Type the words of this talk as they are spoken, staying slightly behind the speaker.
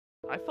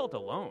I felt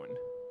alone.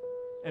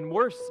 And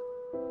worse,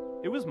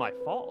 it was my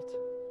fault.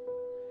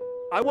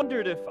 I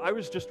wondered if I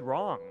was just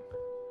wrong,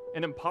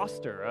 an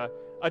imposter,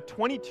 a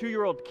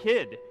 22-year-old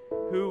kid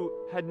who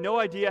had no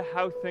idea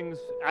how things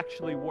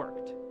actually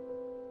worked.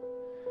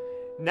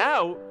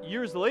 Now,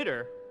 years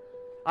later,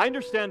 I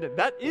understand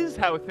that is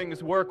how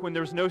things work when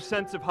there's no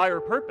sense of higher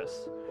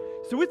purpose.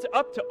 So it's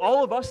up to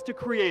all of us to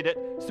create it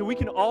so we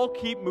can all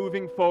keep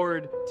moving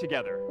forward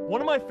together.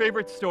 One of my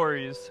favorite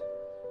stories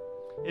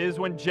is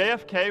when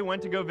JFK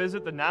went to go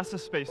visit the NASA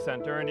Space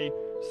Center, and he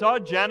saw a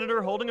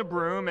janitor holding a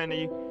broom, and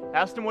he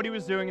asked him what he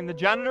was doing, and the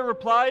janitor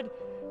replied,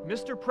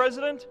 "Mr.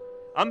 President,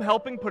 I'm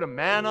helping put a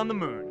man on the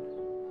moon."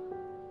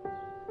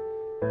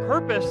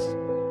 Purpose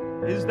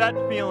is that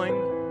feeling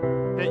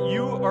that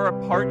you are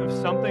a part of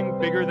something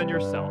bigger than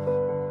yourself,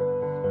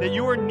 that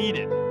you are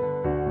needed,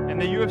 and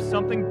that you have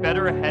something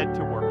better ahead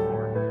to work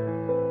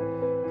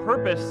for.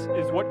 Purpose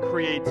is what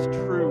creates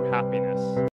true happiness.